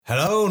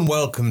Hello and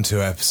welcome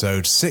to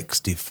episode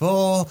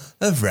 64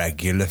 of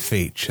Regular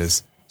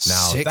Features.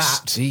 Now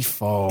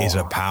 64. that is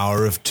a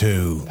power of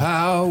two.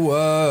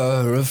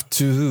 Power of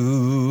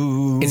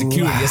two. It's a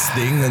curious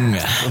thing.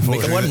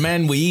 Make one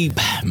man weep,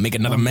 make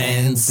another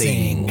man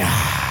sing.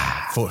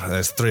 Fortunately,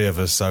 there's three of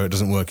us, so it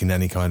doesn't work in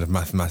any kind of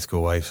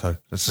mathematical way, so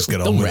let's just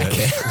get on Don't with wreck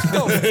it. it.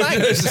 Oh,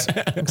 thanks.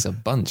 Thanks a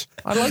bunch.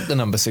 I like the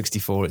number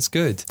 64. It's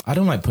good. I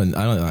don't like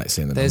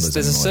saying the There's numbers a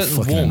anymore. certain It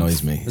fucking warmth.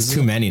 annoys me. There's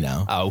too many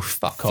now. Oh,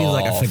 fuck Feels off.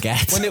 like I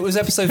forget. When it was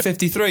episode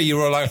 53, you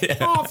were like,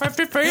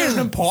 53 is an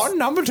important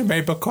number to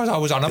me because I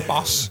was on a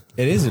bus.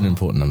 It is an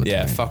important number to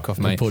Yeah, me. fuck off,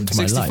 mate. Important to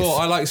my 64, life.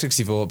 I like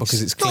 64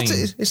 because it's clean.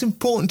 It's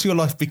important to your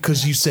life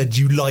because you said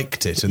you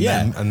liked it, and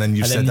Yeah. then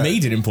you said that.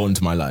 made it important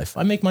to my life.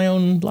 I make my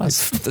own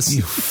life.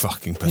 You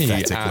fucking You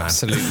pathetic man.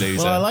 absolute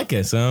loser. Well, I like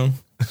it, so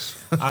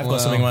I've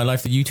got something in my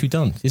life that you two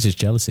don't. This is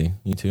jealousy,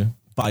 you two.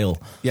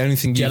 Bile. The only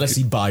thing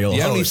Jealousy, bile.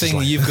 The only it's just thing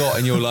like- you've got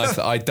in your life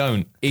that I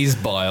don't is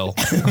bile.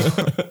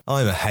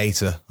 I'm a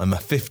hater. I'm a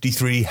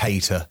 53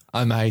 hater.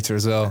 I'm a hater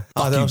as well.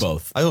 Fuck you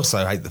both. I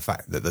also hate the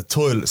fact that the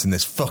toilets in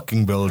this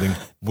fucking building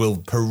will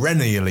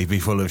perennially be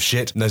full of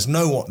shit. And there's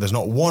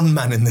not one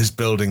man in this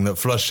building that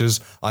flushes.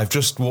 I've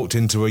just walked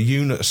into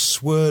a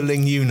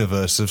swirling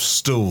universe of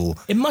stool.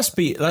 It must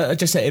be, like I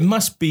just said, it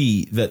must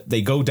be that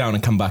they go down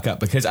and come back up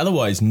because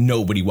otherwise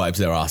nobody wipes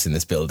their ass in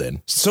this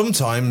building.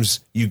 Sometimes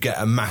you get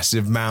a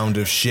massive mound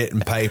of shit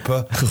and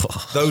paper.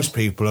 Those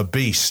people are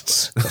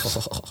beasts.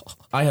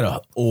 I had an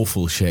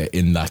awful shit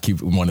in that in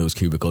one of those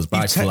cubicles, but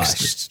I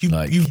flashed. You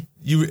like, weren't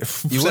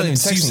even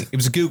texting. It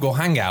was a Google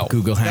Hangout.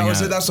 Google That Hangout.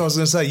 was it. That's what I was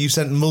going to say. You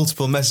sent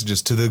multiple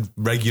messages to the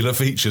Regular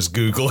Features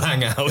Google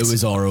Hangout. It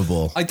was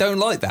horrible. I don't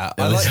like that.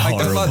 I was don't like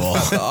the horrible.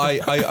 fact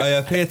that I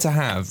appear to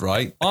have,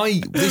 right?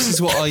 This is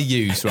what I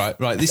use, right?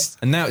 This,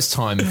 and now it's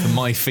time for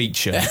my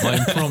feature, my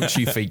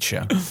impromptu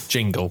feature.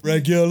 Jingle.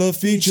 Regular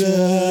features.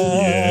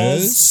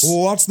 Yes.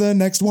 What's the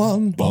next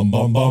one? Bum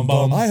bum bum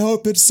bum. I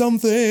hope it's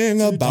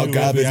something about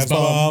Gavin's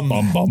bum.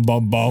 Bum bum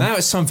bum bum. Now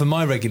it's time for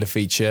my regular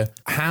feature,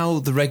 how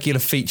the Regular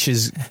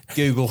Features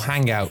Google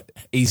Hangout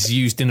is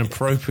used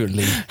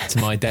inappropriately to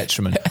my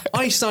detriment.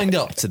 I signed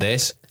up to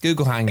this.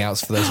 Google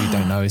Hangouts, for those who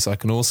don't know, is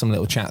like an awesome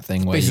little chat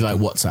thing where Basically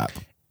like WhatsApp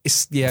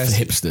it's for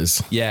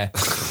hipsters. Yeah.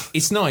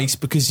 It's nice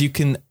because you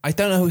can, I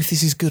don't know if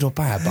this is good or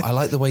bad, but I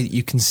like the way that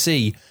you can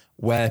see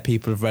where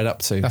people have read up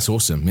to. That's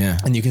awesome, yeah.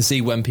 And you can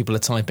see when people are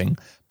typing.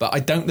 But I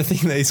don't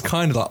think that it's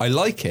kind of like, I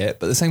like it,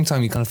 but at the same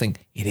time you kind of think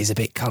it is a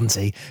bit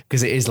cunty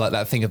because it is like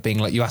that thing of being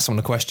like, you ask someone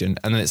a question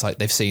and then it's like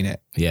they've seen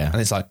it. Yeah.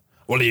 And it's like,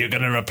 well, are you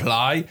going to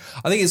reply?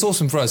 I think it's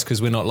awesome for us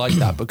because we're not like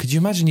that. But could you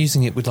imagine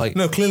using it with like...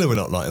 No, clearly we're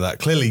not like that.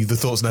 Clearly the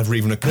thoughts never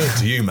even occurred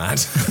to you,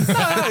 Matt.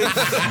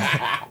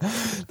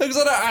 No, because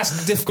I don't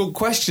ask difficult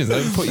questions. I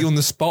don't put you on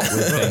the spot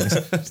with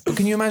things. But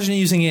can you imagine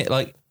using it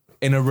like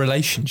in a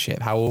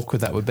relationship? How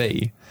awkward that would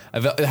be.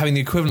 Of having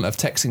the equivalent of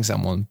texting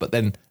someone, but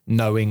then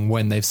knowing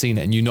when they've seen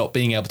it and you not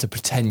being able to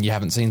pretend you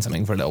haven't seen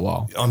something for a little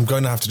while. I'm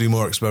going to have to do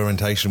more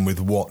experimentation with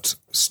what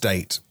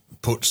state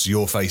puts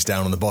your face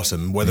down on the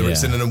bottom, whether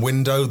it's in a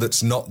window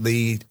that's not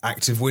the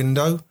active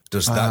window.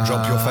 Does that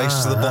drop your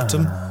face to the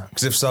bottom?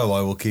 Because if so,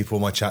 I will keep all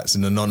my chats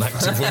in a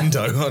non-active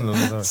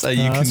window. So you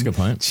that's a can good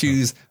point.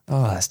 choose,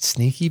 that's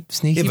sneaky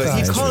Yeah, but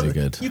bastard. really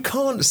good. you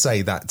can't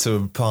say that to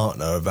a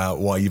partner about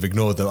why you've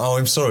ignored them. Oh,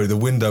 I'm sorry, the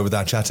window with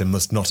our chat in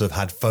must not have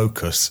had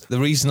focus. The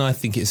reason I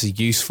think it's a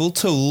useful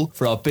tool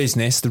for our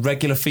business, the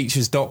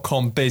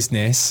regularfeatures.com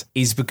business,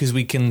 is because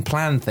we can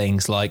plan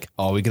things like,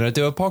 are we going to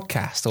do a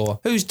podcast? Or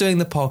who's doing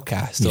the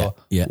podcast? Or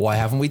why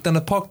haven't we done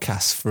a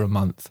podcast for a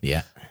month?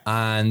 Yeah.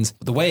 And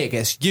the way it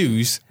gets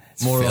used,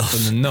 more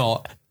often than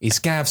not, is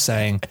Gav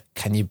saying,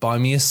 can you buy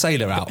me a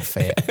sailor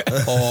outfit?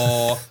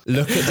 Or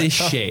look at this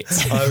shit.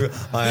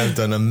 I have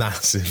done a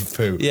massive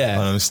poo, Yeah.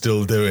 and I'm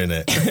still doing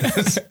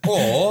it.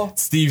 Or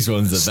Steve's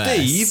one's the best.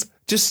 Steve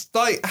just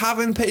like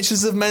having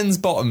pictures of men's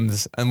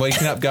bottoms and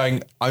waking up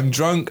going, I'm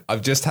drunk,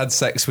 I've just had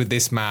sex with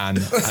this man.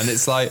 And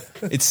it's like,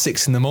 it's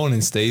 6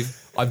 a.m, Steve.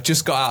 I've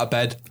just got out of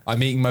bed.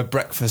 I'm eating my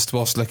breakfast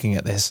whilst looking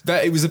at this.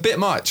 But it was a bit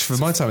much for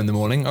my time in the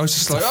morning. I was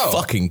just like, oh.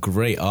 Fucking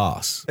great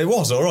ass. It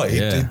was all right.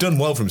 Yeah. He'd done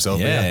well for himself.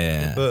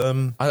 Yeah. But I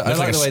Looked like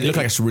like the way he looked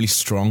like a really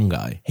strong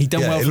guy. he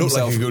done well it for looked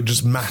himself. like he could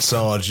just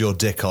massage your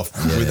dick off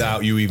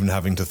without you even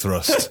having to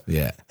thrust.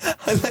 Yeah.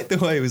 I like the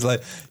way it was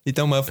like, he'd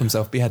done well for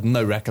himself, but he had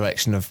no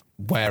recollection of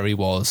where he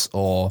was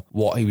or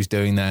what he was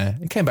doing there.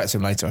 It came back to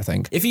him later, I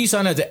think. If you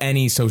sign up to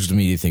any social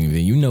media thing,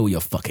 then you know what you're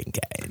fucking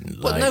getting.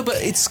 But no, but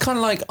it's kind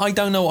of like, I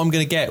don't know what I'm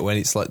going to get when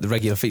it's like the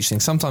regular feature thing.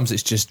 Sometimes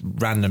it's just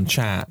random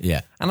chat.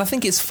 Yeah. And I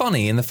think it's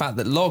funny in the fact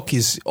that Locke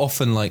is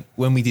often like,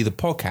 when we do the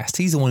podcast,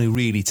 he's the one who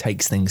really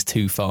takes things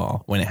too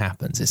far when it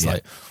happens. It's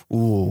like,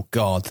 oh,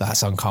 God,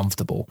 that's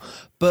uncomfortable.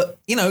 But,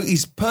 you know,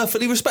 he's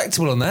perfectly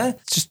respectable on there.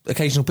 It's just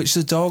occasional pictures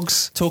of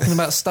dogs, talking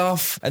about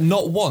stuff. And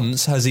not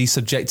once has he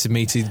subjected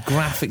me to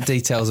graphic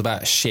details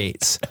about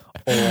shit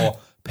or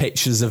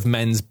pictures of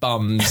men's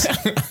bums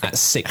at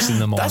 6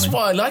 a.m. That's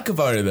what I like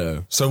about it,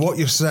 though. So what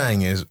you're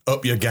saying is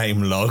up your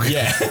game, Log.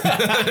 Yeah,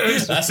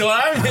 that's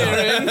what I'm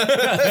hearing.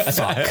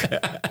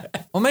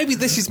 Or maybe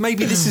this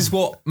is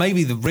what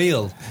the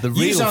real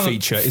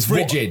feature is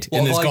frigid what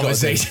in this have I got to do?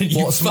 conversation.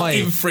 You What's my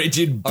fucking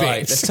frigid bitch. All right,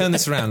 let's turn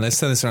this around. Let's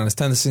turn this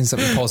into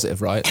something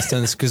positive, right? Let's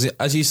turn this, because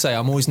as you say,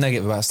 I'm always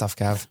negative about stuff,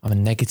 Gav. I'm a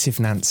negative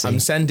Nancy. I'm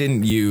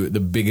sending you the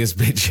biggest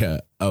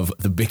picture of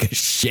the biggest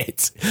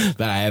shit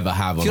that I ever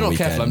have on if you're a not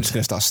weekend. careful, I'm just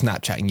going to start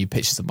Snapchatting you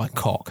pictures of my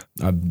cock.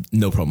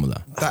 No problem with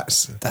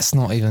that. That's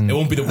not even... It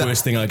won't be the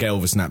worst thing I get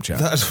over Snapchat.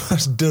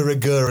 that's de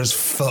rigueur as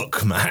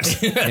fuck, Matt.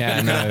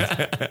 Yeah,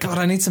 no. God,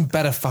 I need some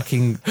better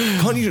fucking...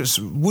 Can't you just...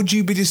 Would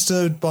you be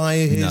disturbed by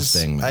his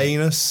Nothing.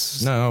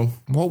 anus? No,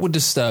 What would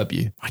disturb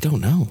you? I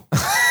don't know.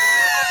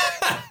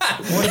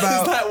 What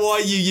about... Is that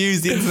why you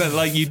use the internet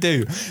like you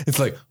do? It's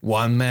like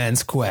one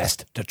man's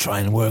quest to try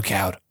and work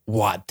out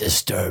what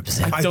disturbs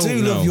him. I don't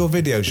do know. love your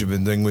videos you've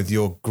been doing with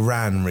your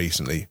gran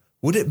recently.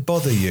 Would it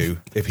bother you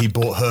if he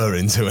brought her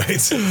into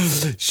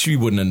it? She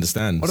wouldn't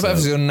understand. What about if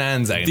it's your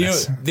nan's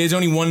anus? There's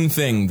only one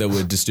thing that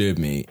would disturb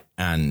me,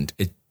 and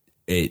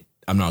it.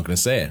 I'm not going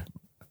to say it.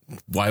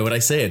 Why would I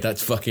say it?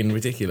 That's fucking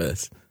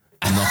ridiculous.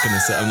 I'm not going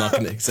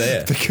to say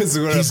it. Because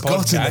we're He's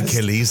got an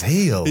Achilles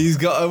heel. He's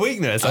got a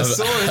weakness. I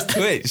saw his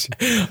twitch.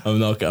 I'm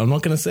not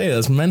going to say it.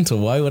 That's mental.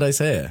 Why would I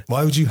say it?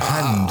 Why would you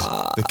hand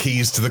the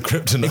keys to the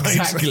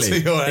kryptonite to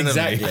your enemy?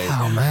 Exactly.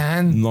 Oh,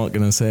 man. I'm not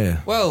going to say it.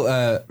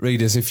 Well,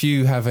 readers, if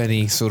you have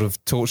any sort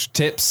of torture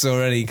tips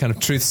or any kind of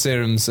truth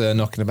serums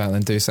knocking about,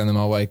 then do send them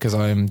our way, because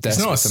I am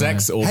desperate. It's not a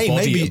sex or Hey,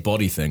 maybe-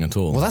 body thing at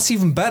all. Well, that's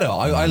even better.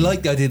 I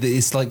like the idea that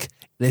it's like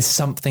there's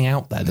something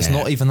out there that's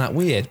not even that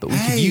weird, but we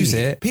could use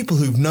it. People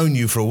who've known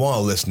you for a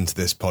while listen to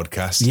this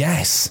podcast.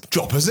 Yes.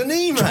 Drop us an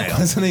email. Drop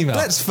us an email.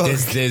 Let's fuck.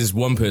 There's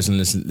one person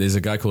there's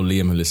a guy called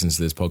Liam who listens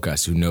to this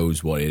podcast who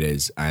knows what it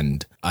is,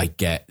 and I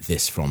get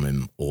this from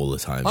him all the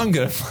time. I'm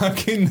going to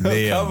fucking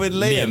hook up with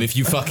Liam. If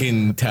you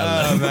fucking tell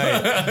Oh, him.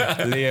 mate.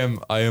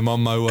 Liam, I am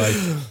on my way.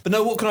 But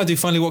no, what can I do?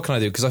 Finally, what can I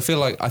do? Because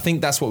I think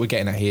that's what we're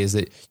getting at here, is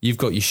that you've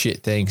got your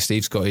shit thing,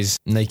 Steve's got his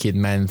naked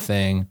men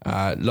thing.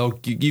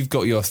 Log, you've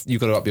got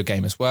to up your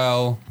game as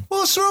well.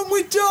 What's wrong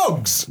with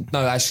dogs?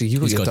 No, actually, you've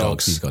got He's your got dogs.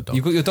 dogs, he's got dogs.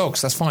 You've got your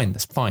dogs. That's fine.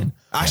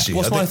 Actually,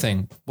 what's I my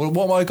think- thing? Well,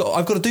 what have I got?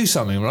 I've got to do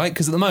something, right?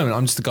 Because at the moment,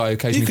 I'm just the guy who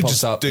occasionally You could pops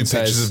just up do and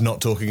pictures says, of not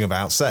talking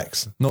about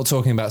sex. not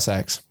talking about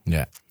sex.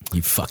 Yeah.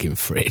 You fucking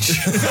fridge.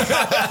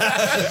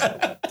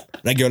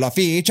 Regular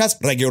features.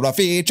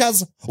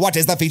 What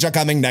is the feature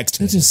coming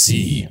next? Let us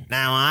see.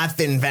 Now, I've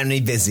been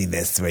very busy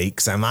this week,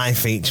 so my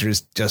feature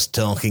is just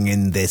talking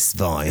in this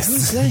voice.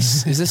 Who's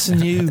this? Is this a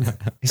new?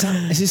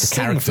 Is this a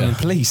character from the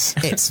police?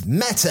 It's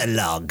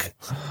Metalog.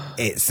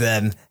 It's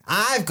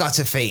I've got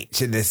a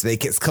feature this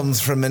week. It comes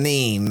from an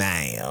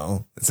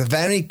email. It's a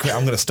very quick.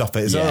 I'm going to stop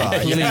it. It's all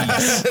right. Please,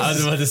 I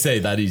was about to say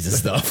that needs to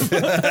stop.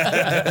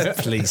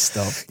 please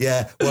stop.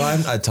 Yeah, well,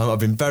 I've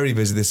been very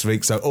busy this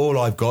week, so all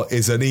I've got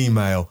is an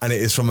email, and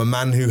it is from a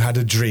man who had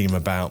a dream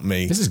about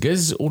me. This is good.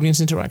 This is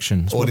audience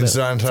interaction. It's Audience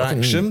what the-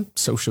 interaction? fucking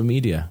social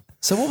media.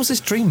 So, what was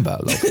this dream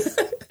about? Like?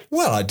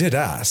 Well, I did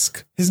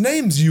ask. His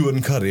name's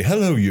Ewan Curry.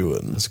 Hello,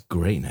 Ewan. That's a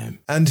great name.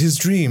 And his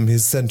dream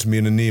he's sent to me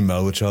in an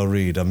email, which I'll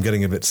read. I'm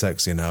getting a bit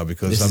sexy now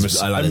because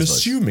I like I'm this voice.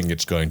 assuming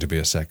it's going to be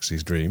a sexy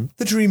dream.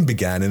 The dream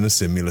began in a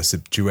similar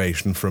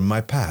situation from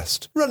my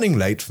past, running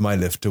late for my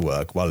lift to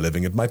work while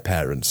living at my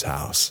parents'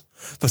 house.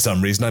 For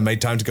some reason, I made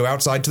time to go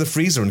outside to the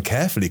freezer and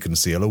carefully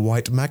conceal a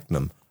white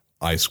Magnum.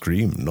 Ice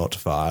cream, not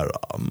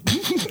firearm.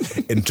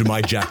 Into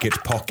my jacket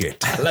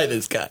pocket. I like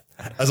this guy.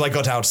 As I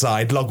got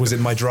outside, Log was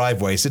in my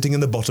driveway, sitting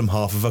in the bottom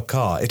half of a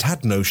car. It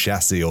had no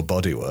chassis or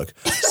bodywork,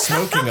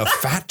 smoking a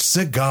fat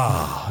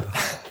cigar.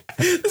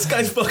 This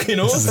guy's fucking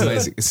This is awesome.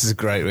 amazing. This is a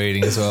great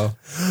reading as well.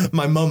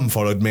 My mum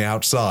followed me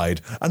outside,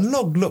 and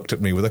Log looked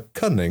at me with a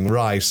cunning,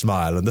 wry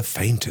smile and the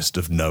faintest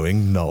of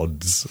knowing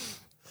nods.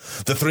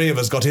 The three of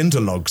us got into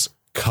Log's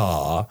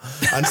car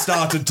and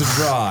started to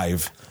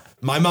drive.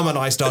 My mum and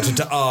I started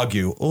to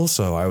argue.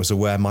 Also, I was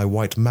aware my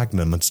white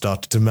Magnum had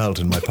started to melt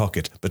in my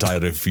pocket, but I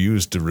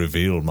refused to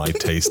reveal my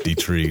tasty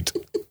treat.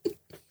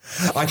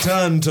 I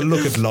turned to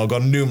look at Log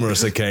on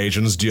numerous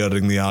occasions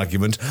during the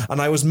argument, and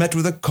I was met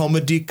with a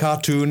comedy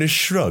cartoonish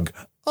shrug,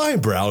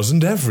 eyebrows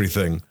and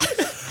everything.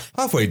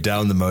 Halfway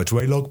down the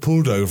motorway, Log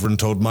pulled over and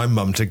told my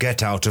mum to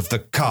get out of the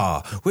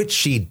car, which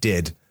she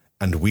did,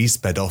 and we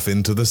sped off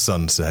into the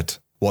sunset.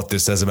 What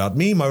this says about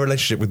me, my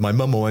relationship with my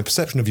mum, or my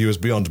perception of you is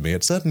beyond me.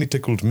 It certainly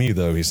tickled me,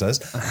 though, he says.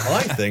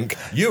 I think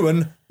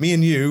Ewan, me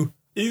and you,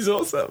 He's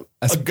awesome.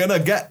 we're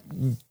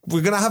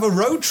gonna have a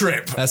road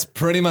trip. That's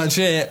pretty much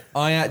it.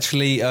 I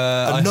actually,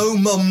 A no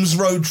mums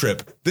road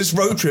trip. This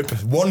road trip,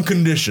 one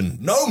condition.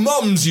 No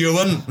mums,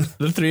 Ewan.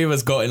 The three of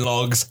us got in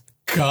Log's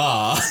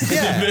car.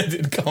 Yeah.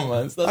 Inverted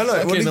commas. That's I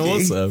know. fucking Well,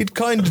 awesome. he'd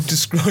kind of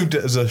described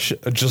it as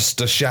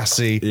just a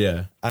chassis.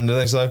 Yeah. And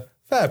then so,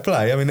 fair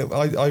play. I mean,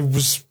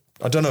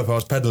 I don't know if I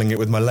was peddling it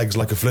with my legs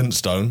like a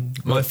Flintstone.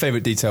 my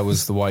favourite detail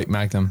was the white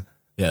Magnum.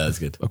 Yeah, that's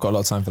good. I've got a lot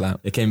of time for that.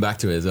 It came back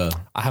to it as well.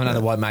 I haven't had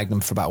a white Magnum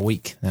for about a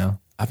week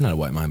now. I've not had a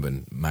White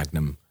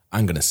Magnum.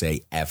 I'm going to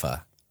say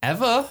ever.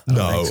 Ever? I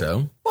don't think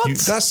so. What?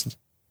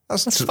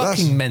 That's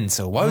fucking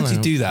mental. Why would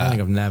you do that? I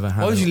think I've never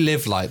had. Why would it. you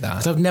live like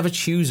that? I've never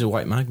choose a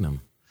White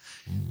Magnum.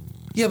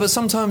 Yeah, but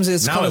sometimes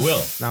it's Now kind I of,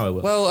 will. Now I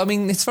will. Well, I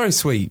mean, it's very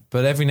sweet,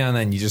 but every now and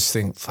then you just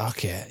think,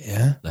 fuck it,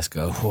 yeah? Let's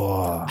go.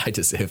 I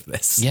deserve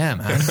this. Yeah,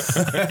 man.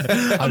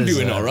 I'm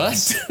doing all right.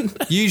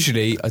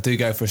 Usually, I do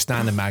go for a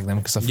standard Magnum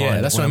because I find Yeah,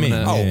 that's when what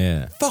I I'm mean. in a-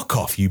 Yeah. Fuck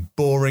off, you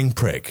boring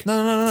prick.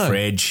 No.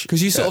 Fridge.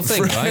 Because you sort of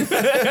think,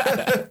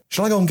 right?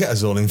 Shall I go and get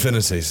us all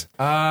infinities?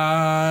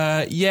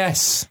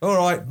 Yes. All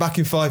right, back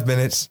in 5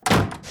 minutes.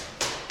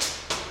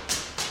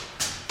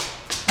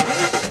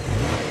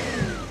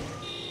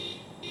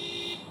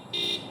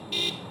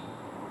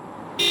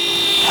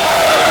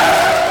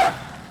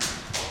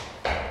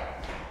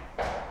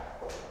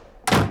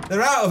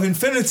 They're out of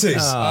infinities.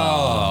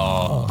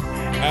 A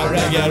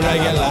regular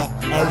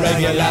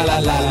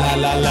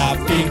la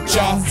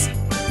feature.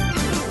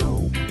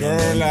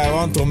 Girl, I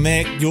want to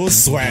make you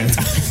sweat.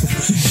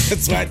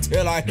 Sweat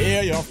till I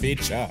hear your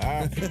feature.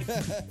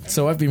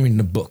 So I've been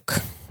reading a book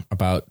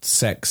about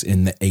sex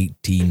in the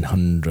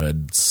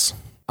 1800s.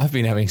 I've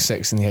been having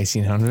sex in the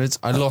 1800s.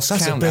 I lost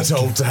That's count. a bit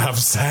old to have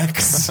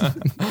sex.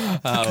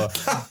 I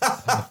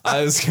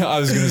was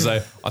going to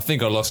say, I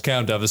think I lost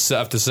count after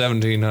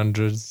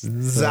 1700s.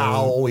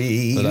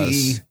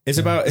 Zowie. It's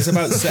about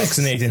sex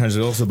in the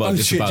 1800s. Also about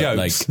just shit about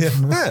jokes.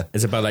 Yeah.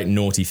 it's about like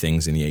naughty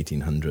things in the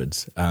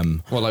 1800s.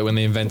 Well, like when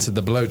they invented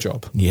the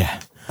blowjob. Yeah.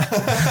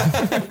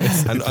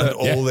 And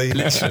all the...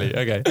 Literally,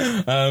 okay.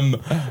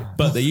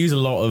 But they use a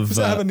lot of. Does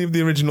that have any of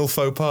the original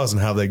faux pas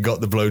and how they got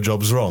the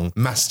blowjobs wrong?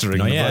 Mastering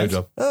Not the yet.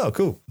 blowjob. Oh,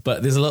 cool.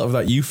 But there's a lot of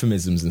like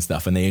euphemisms and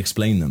stuff, and they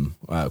explain them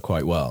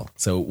quite well.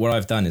 So what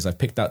I've done is I've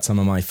picked out some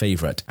of my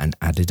favourite and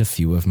added a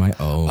few of my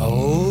own.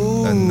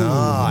 Oh,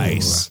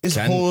 nice. Is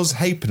Can- Whores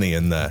Halfpenny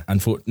in there?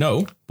 And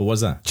no, but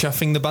what's that?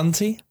 Chuffing the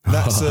bunty?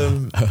 That's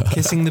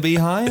Kissing the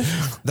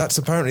beehive? that's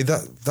apparently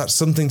that's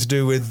something to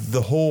do with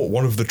the whore.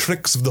 One of the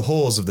tricks of the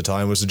whores of the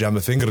time was to jam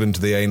a finger into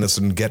the anus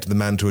and get the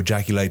man to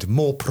ejaculate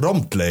more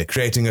promptly,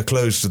 creating a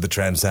close to the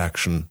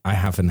transaction I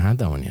haven't had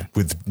that one yet.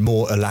 with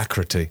more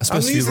alacrity.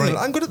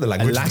 I'm good at the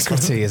language.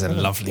 Alacrity is a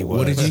lovely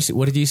word.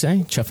 What did you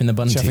say? Chuffing the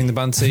bunty. Chuffing the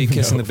bunty,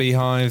 kissing the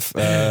beehive,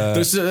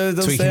 Those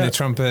tweaking say- the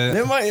trumpet,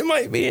 It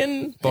might be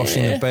in.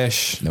 boshing the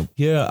bish. Nope.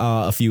 Here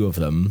are a few of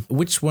them.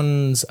 Which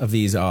ones of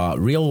these are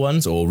real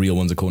ones, or real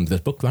ones according to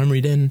this book that I'm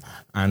reading,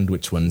 and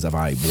which ones have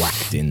I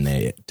whacked in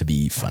there to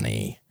be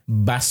funny?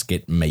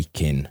 Basket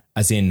making,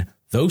 as in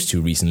those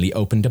two recently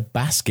opened a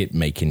basket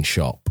making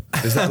shop.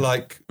 Is that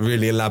like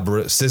really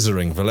elaborate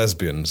scissoring for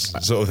lesbians?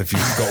 Sort of if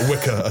you've got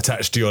wicker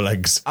attached to your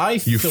legs,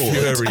 you thought-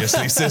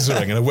 furiously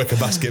scissoring and a wicker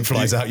basket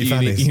flies out your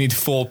fannies. You need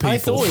 4 people. I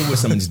thought it was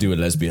something to do with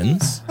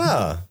lesbians.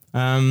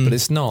 but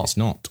it's not. It's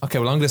not. Okay,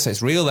 well, I'm going to say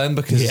it's real then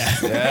because you're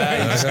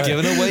just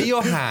giving away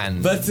your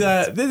hand. But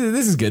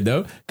this is good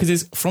though, because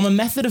it's from a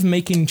method of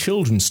making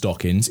children's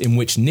stockings in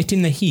which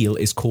knitting the heel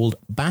is called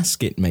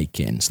basket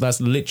making. So that's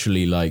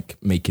literally like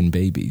making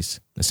babies,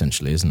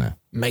 essentially, isn't it?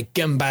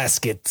 Making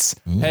baskets.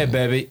 Hey,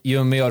 baby,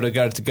 you and me ought to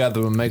get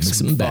together and make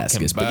some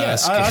baskets. baskets. But yeah, I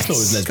thought it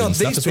was lesbian God,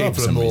 stuff these as well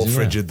for people are some more reason, yeah.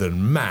 frigid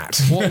than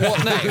Matt.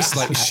 What next?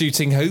 Like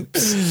shooting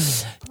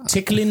hoops?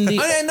 Tickling the.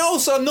 And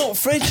also, I'm not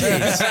frigid.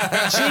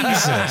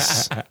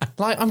 Jesus.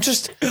 Like,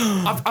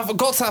 I've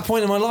got to that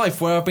point in my life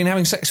where I've been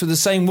having sex with the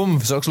same woman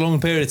for such a long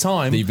period of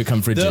time. That you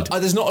become frigid.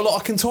 There's not a lot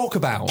I can talk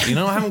about. You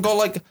know, I haven't got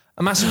like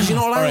a massive, because you're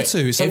not allowed All right,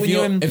 to. It's like if, when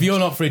you're in. if you're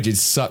not frigid,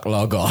 suck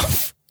log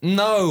off.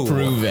 No.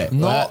 Prove it.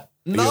 Not.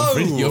 No.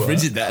 You're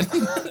frigid then.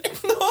 No,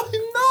 I'm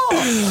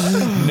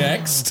not.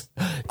 Next.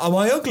 Am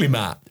I ugly,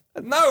 Matt?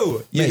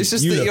 No. It's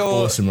just you that look you're.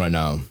 awesome right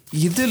now.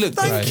 You do look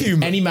Thank great. you,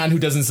 Matt. Any man who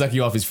doesn't suck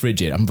you off is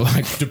frigid. I'm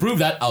like, to prove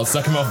that, I'll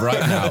suck him off right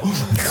now.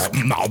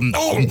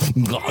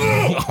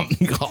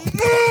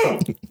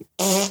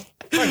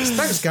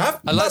 Thanks, Gav.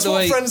 I like That's the what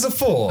way- friends are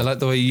for. I like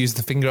the way you use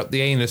the finger up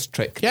the anus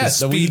trick. Yes,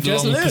 to that we speed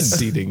just along learned.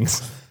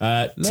 proceedings.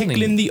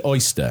 Tickling the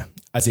oyster.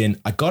 As in,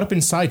 I got up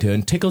inside her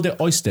and tickled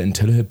the oyster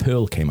until her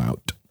pearl came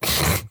out.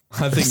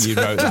 I think you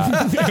wrote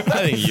that.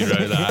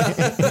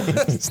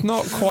 It's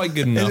not quite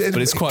good enough,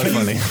 but it's quite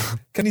funny.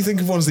 Can you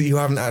think of ones that you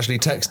haven't actually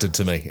texted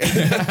to me?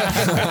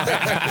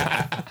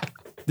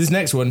 This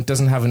next one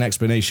doesn't have an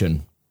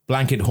explanation.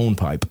 Blanket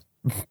hornpipe.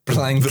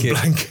 Blanket. The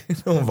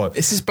blanket. Oh my.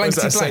 This is What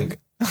blankety that blank.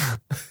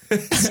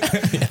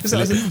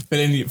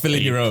 Fill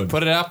in your own.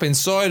 Put it up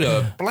inside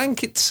a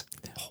blanket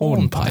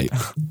Hornpipe.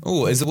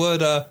 Oh, is the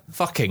word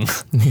fucking?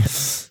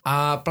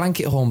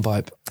 Blanket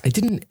hornpipe. It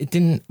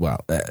didn't,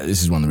 well,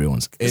 this is one of the real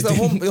ones. Is the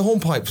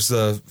hornpipe's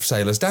the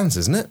sailor's dance,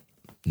 isn't it?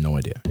 No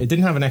idea. It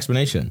didn't have an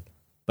explanation.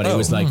 But it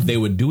was like they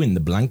were doing the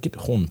blanket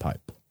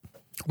hornpipe.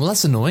 Well,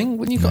 that's annoying.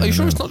 When are you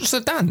sure it's not just a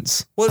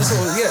dance? Well,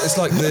 it's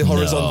like the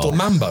horizontal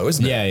mambo,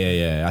 isn't it?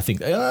 Yeah. I think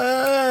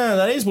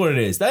that is what it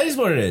is. That is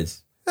what it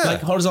is.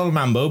 Like horizontal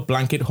mambo,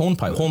 blanket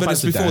hornpipe. But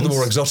it's before the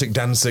more exotic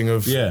dancing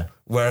of Yeah.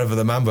 wherever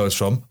the mambo's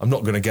from. I'm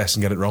not going to guess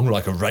and get it wrong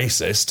like a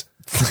racist.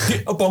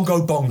 A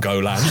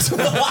bongo land.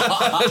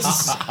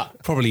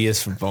 Probably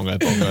is from Bongo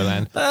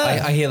Land.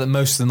 I hear that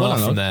most of them are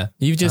from there.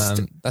 You've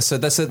just that's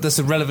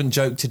a relevant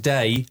joke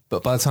today,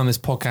 but by the time this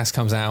podcast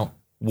comes out,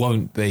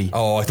 won't be.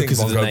 Oh, I think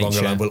because of the Bongo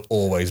nature. land will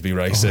always be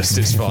racist.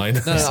 It's fine.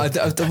 No, I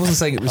wasn't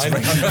saying it was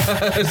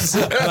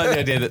racist. I like the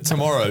idea that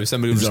tomorrow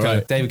somebody will just go,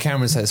 right. David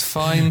Cameron says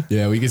fine.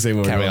 yeah, we can say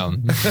what Carry we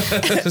on.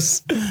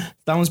 That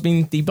one's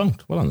been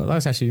debunked. Well, I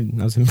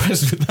was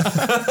impressed with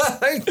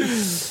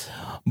that.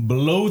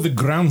 Below the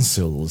ground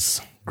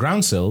sills.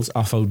 Ground sills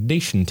are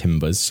foundation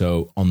timbers,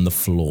 so on the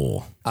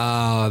floor.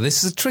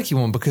 This is a tricky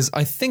one because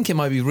I think it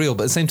might be real,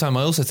 but at the same time,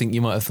 I also think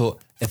you might have thought,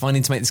 if I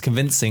need to make this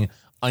convincing,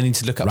 I need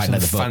to look up Write some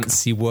another book.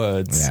 fancy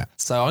words. Yeah.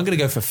 So I'm going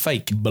to go for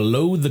fake.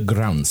 Below the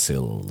ground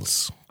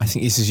sills. I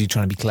think this is you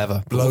trying to be clever.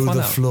 But Below we'll find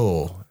the out.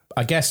 floor.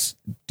 I guess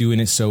doing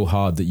it so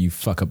hard that you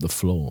fuck up the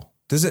floor.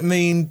 Does it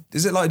mean?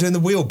 Is it like doing the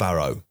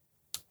wheelbarrow?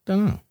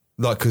 Don't know.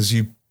 Like because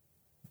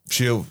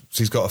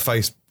she's got a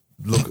face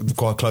look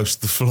quite close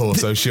to the floor,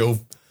 so she'll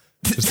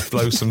just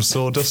blow some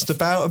sawdust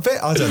about a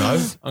bit. I don't know.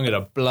 I'm going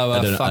to blow I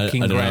her don't know,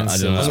 fucking I don't know, I don't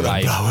grandson. know.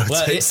 Right. Blow her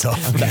Well, tits off.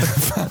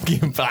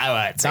 Fucking blow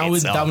her tits off.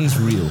 That one's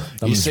real.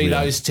 That You one's see real.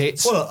 those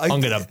tits? Well, I'm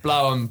going to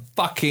blow them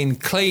fucking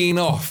clean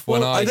off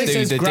when I think do it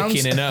says the ground-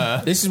 dicking in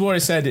her. This is what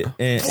it said.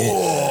 It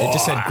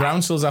just said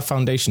ground sills are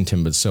foundation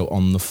timbers, so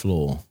on the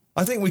floor.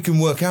 I think we can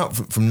work out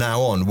from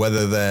now on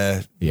whether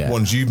they're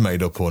ones you've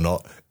made up or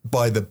not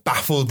by the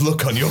baffled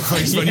look on your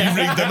face when you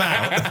read them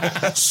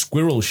out.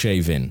 Squirrel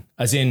shaving.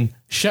 As in,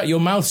 shut your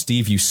mouth,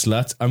 Steve, you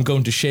slut. I'm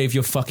going to shave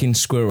your fucking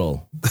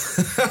squirrel.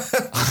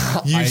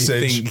 Usage.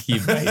 I think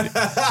you've made it.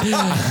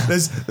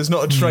 There's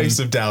not a trace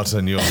of doubt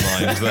on your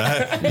mind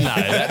there.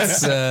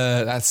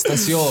 No,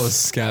 that's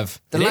yours, Gav.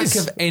 The It lack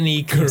is. of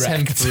any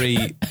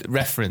contemporary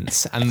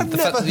reference and the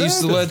fact that you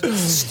used the word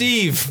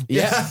Steve.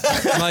 Yeah.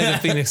 Might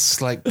have been a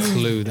slight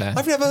clue there.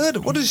 I've never heard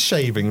of what is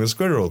shaving the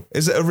squirrel?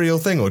 Is it a real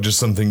thing or just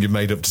something you've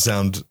made up to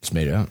sound? Just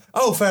made it up.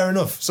 Oh, fair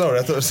enough. Sorry,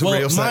 I thought it was a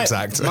real sex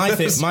act.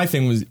 My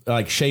thing was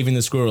like shaving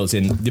the squirrels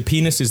in. The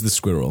penis is the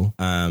squirrel,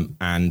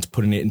 and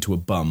putting it into a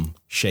bum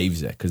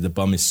shaves it because the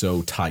bum is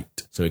so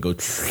tight, so it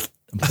goes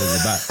and pulls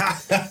it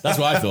back. That's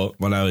what I thought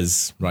when I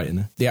was writing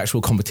it. The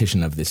actual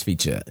competition of this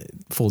feature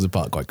falls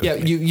apart quite Yeah,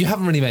 quickly. you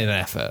haven't really made an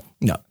effort.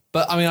 No.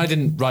 But I mean, I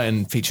didn't write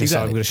and feature, so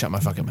Exactly. I'm going to shut my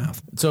fucking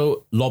mouth.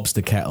 So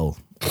lobster kettle.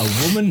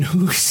 A woman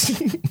who's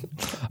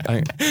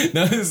no,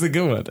 this is a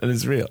good one, and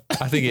it's real.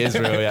 I think it is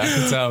real, yeah, I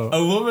can tell.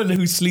 A woman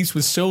who sleeps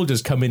with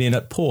soldiers coming in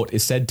at port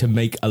is said to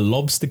make a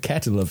lobster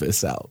kettle of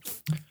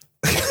herself.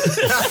 That's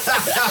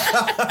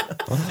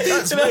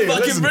Fucking real,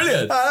 isn't it?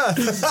 brilliant. Yeah,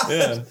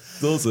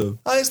 it's awesome.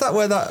 Oh, is that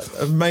where that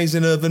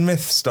amazing urban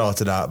myth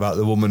started out about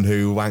the woman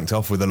who wanked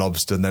off with a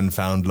lobster and then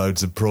found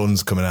loads of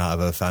prawns coming out of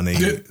her fanny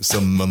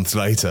some months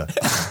later?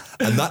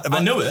 And that,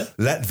 I know it.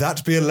 Let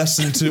that be a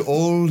lesson to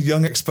all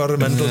young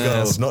experimental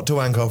girls, not to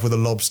wank off with a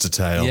lobster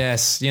tail.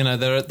 Yes, you know,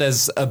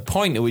 there's a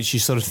point at which you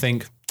sort of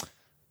think,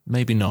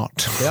 maybe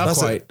not. They are That's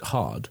quite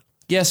hard.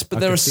 Yes, but I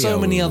there can are see so how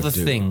many we other would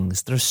do it.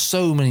 things. There are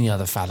so many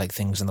other phallic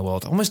things in the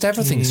world. Almost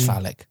everything's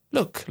phallic.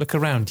 Look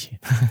around you.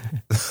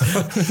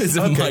 There's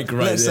a mic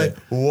right Let's there.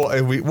 say,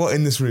 what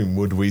in this room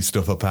would we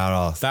stuff up our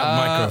arse?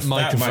 That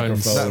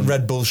microphones. That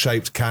Red Bull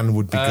shaped can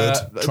would be good.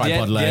 Tripod the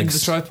end of legs.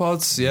 the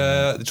tripods,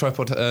 yeah, the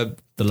tripod, the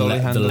dolly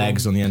handle.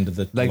 legs on the end of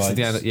the Legs at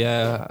the lights. end,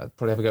 yeah, I'd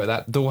probably have a go at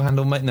that. Door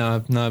handle, mate,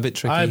 no, a bit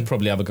tricky. I'd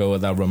probably have a go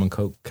at that rum and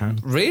coke can.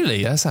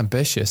 Really? That's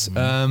ambitious.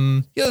 Yeah, I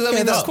mean,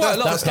 that's quite a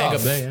lot of that's big stuff.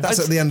 up there, yeah. That's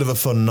at the end of a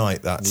fun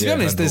night. That To be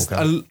honest, there's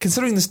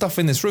considering the stuff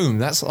in this room,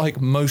 that's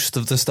like most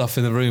of the stuff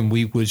in the room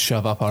we would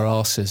shove up our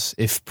arses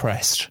if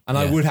pressed. And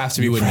I Yeah. would have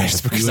to be You wouldn't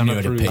pressed have to- because you I'm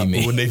wouldn't a have to pay brute.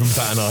 me. wouldn't even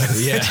bat an eye.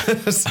 Yeah,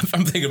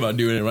 I'm thinking about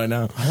doing it right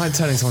now. I like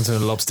turning someone to a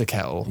lobster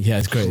kettle. Yeah,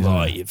 it's great. isn't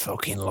Oh, it? you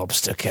fucking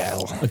lobster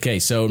kettle. Okay,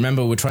 so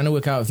remember, we're trying to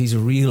work out if these are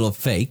real or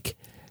fake.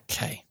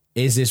 Okay.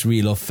 Is this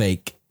real or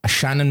fake? A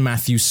Shannon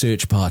Matthews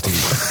search party.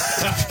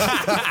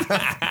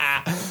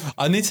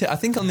 I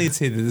think I'll need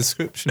to hear the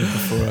description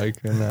before I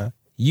can.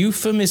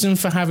 Euphemism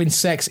for having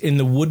sex in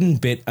the wooden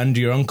bit under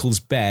your uncle's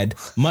bed,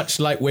 much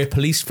like where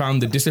police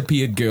found the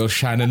disappeared girl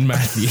Shannon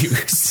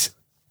Matthews.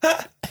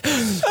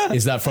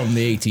 Is that from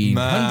the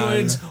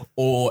 1800s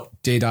or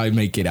did I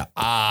make it up?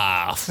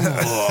 Ah.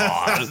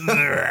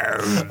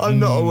 I'm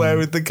not aware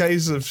with the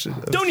case of.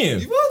 Don't you?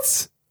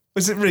 What?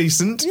 Was it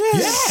recent?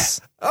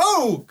 Yes.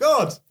 Oh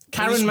God.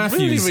 Karen It was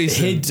Matthews really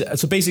recent. hid.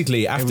 So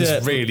basically, It after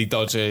was really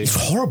dodgy. it's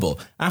horrible.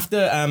 After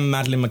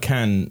Madeleine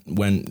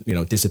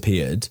McCann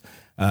disappeared,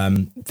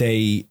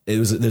 there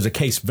was a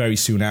case very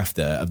soon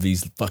after of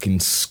these fucking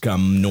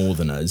scum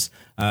Northerners.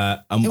 It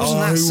wasn't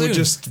that who soon. were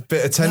just bit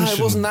No, attention.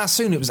 it wasn't that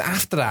soon. It was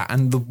after that.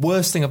 And the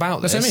worst thing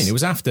about this... That's what I mean. It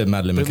was after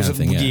Madeleine It was McCann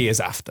thing. Yeah. years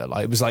after.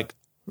 Like, it was like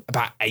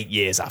about 8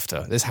 years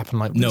after. This happened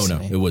like No,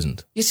 recently. it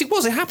wasn't. Yes, it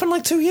was. It happened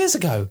like 2 years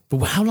ago. But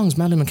how long's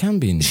Madeleine McCann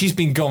been? She's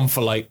been gone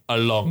for like a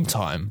long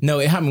time. No,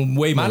 it happened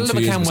way more than 2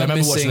 years ago. So I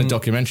remember watching missing- a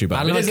documentary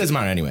about it. But it doesn't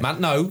matter anyway.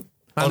 Madeleine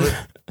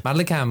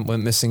McCann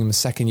went missing in the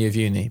second year of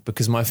uni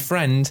because my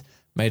friend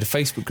made a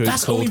Facebook group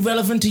That's called only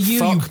relevant to you,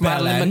 Fuck you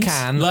Madeline bellend.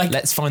 McCann. Like,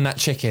 Let's find that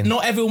chicken.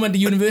 not everyone went to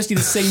university at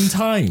the same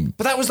time.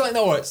 But that was like,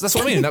 no, all right, that's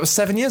what I mean. That was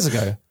 7 years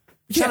ago.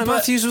 Shannon but-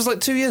 Matthews was like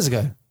 2 years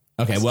ago.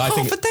 Okay, well, I Half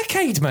think a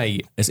decade,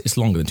 mate. it's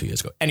longer than 2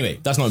 years ago. Anyway,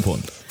 that's not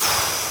important.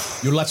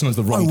 You're latching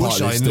onto the wrong part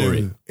of the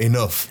story.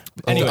 Enough.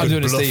 Anyway, Oh, I'm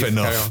doing a bluff Steve.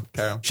 enough.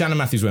 Carry on. Shannon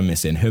Matthews went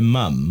missing. Her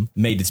mum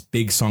made this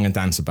big song and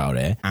dance about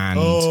it, and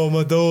Oh,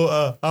 my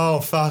daughter.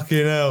 Oh,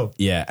 fucking hell.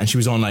 yeah, and she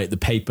was on like the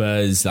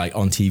papers, like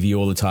on TV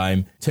all the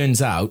time.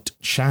 Turns out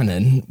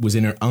Shannon was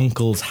in her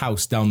uncle's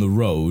house down the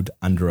road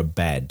under a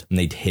bed, and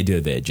they'd hid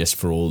her there just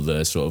for all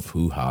the sort of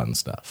hoo-ha and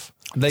stuff.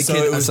 So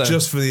it was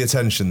just for the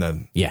attention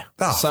then? Yeah,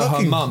 Ah, So her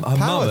fucking mum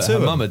power to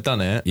him. had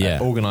done it, Yeah.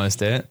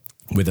 organised it,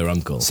 with her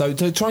uncle. so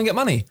to try and get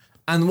money.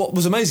 And what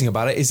was amazing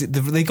about it is that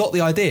they got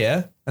the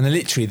idea, and then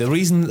literally the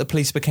reason that the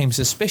police became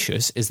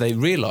suspicious is they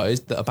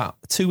realised that about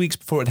 2 weeks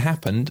before it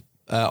happened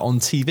on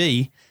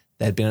TV,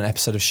 there had been an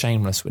episode of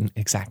Shameless with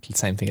exactly the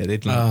same thing.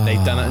 They'd done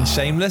it in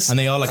Shameless. And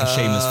they are like a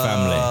shameless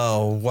family.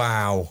 Oh,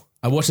 wow.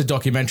 I watched a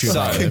documentary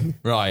about it.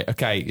 Right,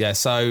 okay, yeah,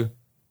 so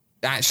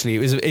actually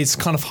it's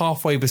kind of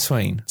halfway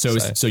between. So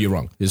you're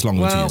wrong. It's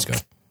longer than 2 years ago.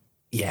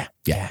 Yeah.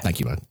 Yeah, thank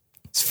you, man.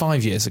 It's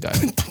 5 years ago.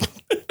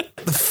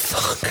 The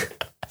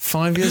fuck?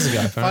 5 years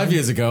ago. 5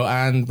 years ago,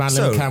 and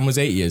Madeline So- McCann was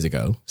 8 years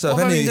ago. So What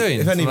have I been doing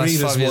if any for the last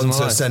readers 5 years of want my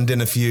to life? send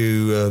in a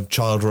few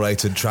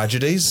child-related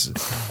tragedies,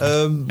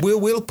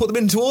 we'll put them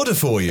into order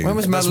for you. When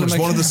was That's Madeline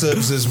one of the McCann?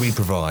 services we When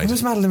provide.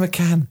 was Madeline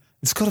McCann?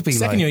 It's got to be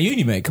Second year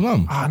uni, mate. Come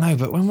on. I know,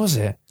 but when was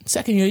it?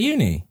 Second year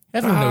uni.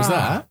 Everyone knows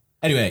that.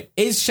 Anyway,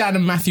 is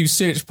Shannon Matthews'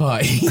 search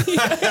party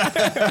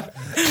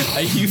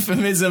a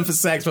euphemism for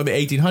sex from the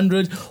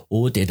 1800s,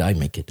 or did I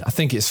make it I up?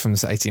 think it's from the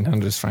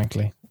 1800s,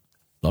 frankly.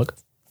 Log?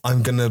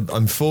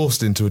 I'm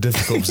forced into a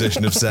difficult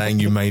position of saying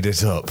you made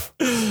it up.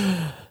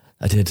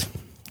 I did.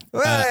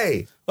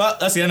 Hey! Well,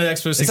 that's the end of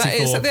Expo Is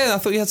 64. that the end? I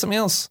thought you had something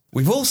else.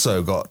 We've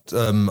also got,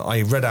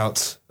 I read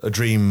out a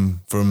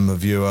dream from a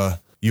viewer,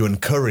 Ewan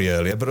Curry,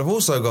 earlier, but I've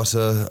also got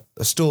a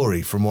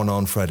story from one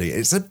on Freddie.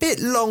 It's a bit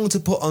long to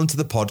put onto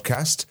the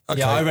podcast. Okay.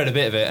 Yeah, I read a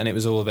bit of it, and it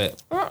was all a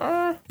bit.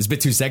 It's a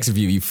bit too sexy of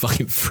you, you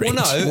fucking freak.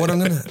 Well, no. What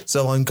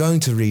I'm going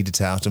to read it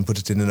out and put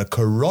it in a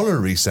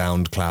corollary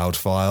SoundCloud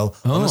file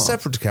on a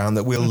separate account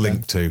that we'll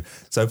link to.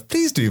 So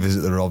please do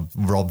visit the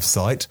Rob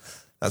site.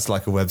 That's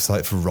like a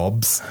website for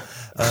Robs.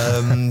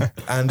 And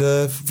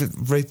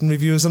rate and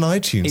review us on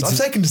iTunes. I've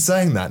taken to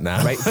saying that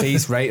now.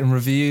 Please rate and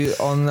review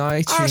on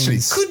iTunes. Actually,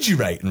 could you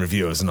rate and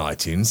review us on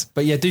iTunes?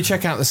 But yeah, do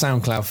check out the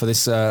SoundCloud for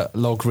this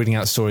log reading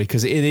out story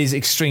because it is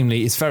it's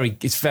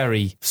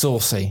very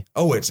saucy.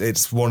 Oh,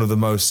 it's one of the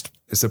most.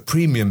 It's a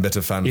premium bit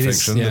of fan It is,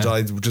 fiction yeah. that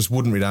I just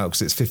wouldn't read out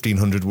because it's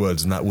 1,500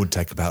 words and that would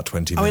take about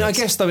 20 I minutes. mean, I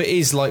guess though it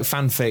is like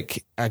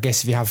fanfic. I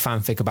guess if you have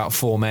fanfic about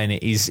four men,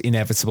 it is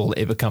inevitable that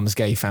it becomes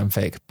gay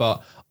fanfic.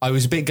 But I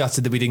was a bit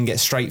gutted that we didn't get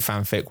straight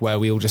fanfic where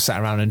we all just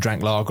sat around and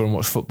drank lager and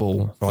watched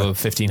football for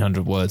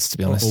 1,500 words. To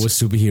be honest, Or with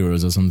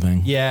superheroes or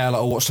something. yeah,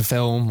 like or watched a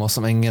film or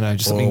something. You know,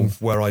 just Or something.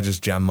 where I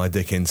just jam my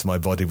dick into my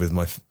body with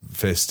my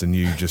fist and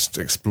you just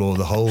explore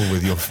the hole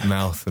with your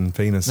mouth and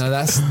penis. No,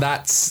 that's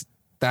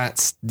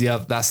the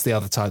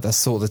other type. That's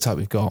sort of the type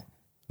we've got.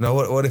 No,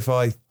 what if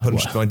I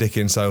punched my dick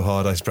in so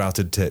hard I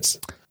sprouted tits?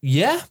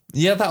 Yeah,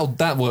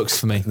 that works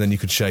for me. And then you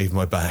could shave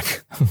my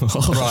back.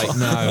 Right?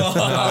 No.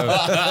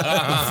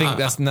 I think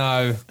that's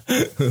no.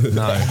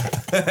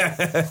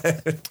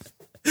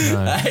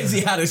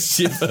 He had a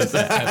shiver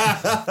there.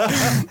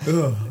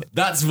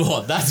 That's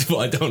what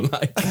I don't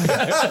like.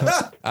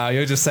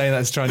 You're just saying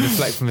that's trying to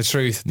deflect from the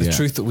truth. The Yeah.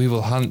 truth that we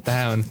will hunt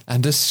down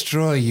and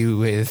destroy you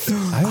with.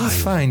 I will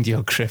find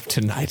your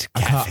kryptonite,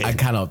 Kevin. I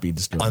cannot be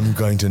destroyed. I'm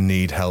going to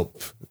need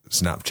help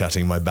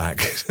Snapchatting my back.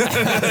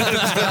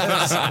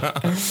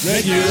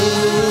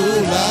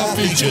 Regular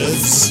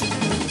features.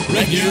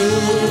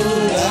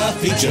 Regular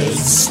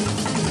features.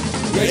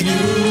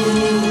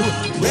 Regular